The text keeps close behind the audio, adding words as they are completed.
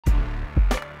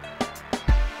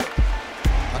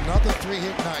Another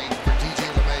three-hit night for DJ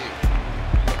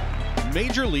LeMahieu.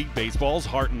 Major League Baseball's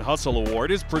Heart and Hustle Award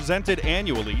is presented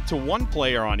annually to one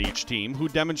player on each team who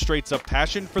demonstrates a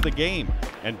passion for the game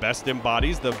and best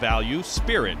embodies the value,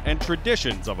 spirit, and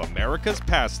traditions of America's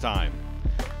pastime.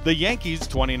 The Yankees'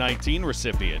 2019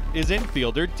 recipient is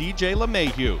infielder DJ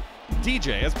LeMahieu.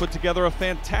 DJ has put together a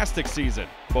fantastic season,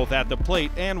 both at the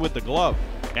plate and with the glove,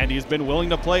 and he's been willing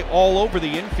to play all over the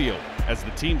infield as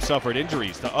the team suffered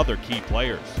injuries to other key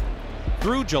players.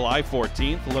 Through July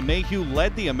 14th, LeMahieu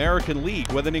led the American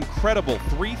League with an incredible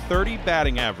 .330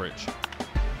 batting average.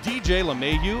 DJ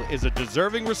LeMahieu is a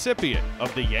deserving recipient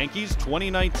of the Yankees'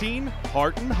 2019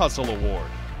 Heart and Hustle Award.